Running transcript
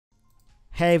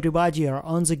Hey everybody, you're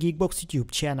on the GeekBox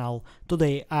YouTube channel.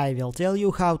 Today I will tell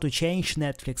you how to change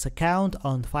Netflix account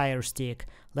on Firestick.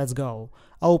 Let's go.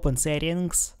 Open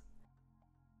settings.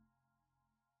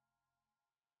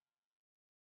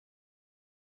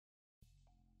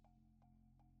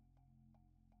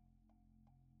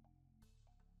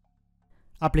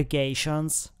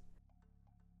 Applications.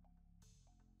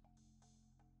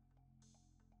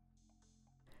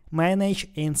 Manage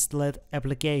installed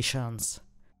applications.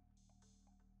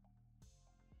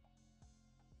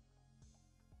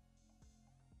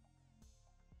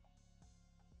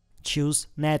 Choose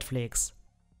Netflix.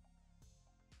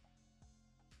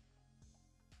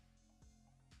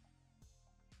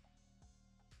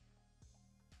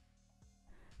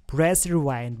 Press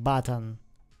rewind button.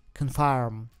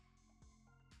 Confirm.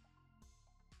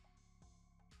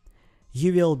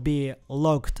 You will be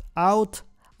logged out.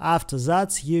 After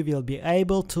that, you will be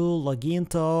able to log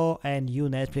into a new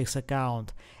Netflix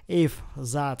account. If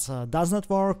that does not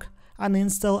work,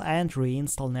 uninstall and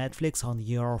reinstall Netflix on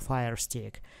your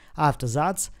Firestick. After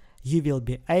that, you will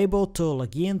be able to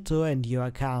log into a new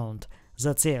account.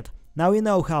 That's it. Now you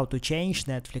know how to change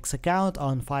Netflix account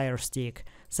on Firestick.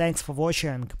 Thanks for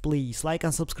watching. Please like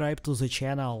and subscribe to the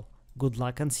channel. Good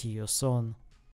luck and see you soon.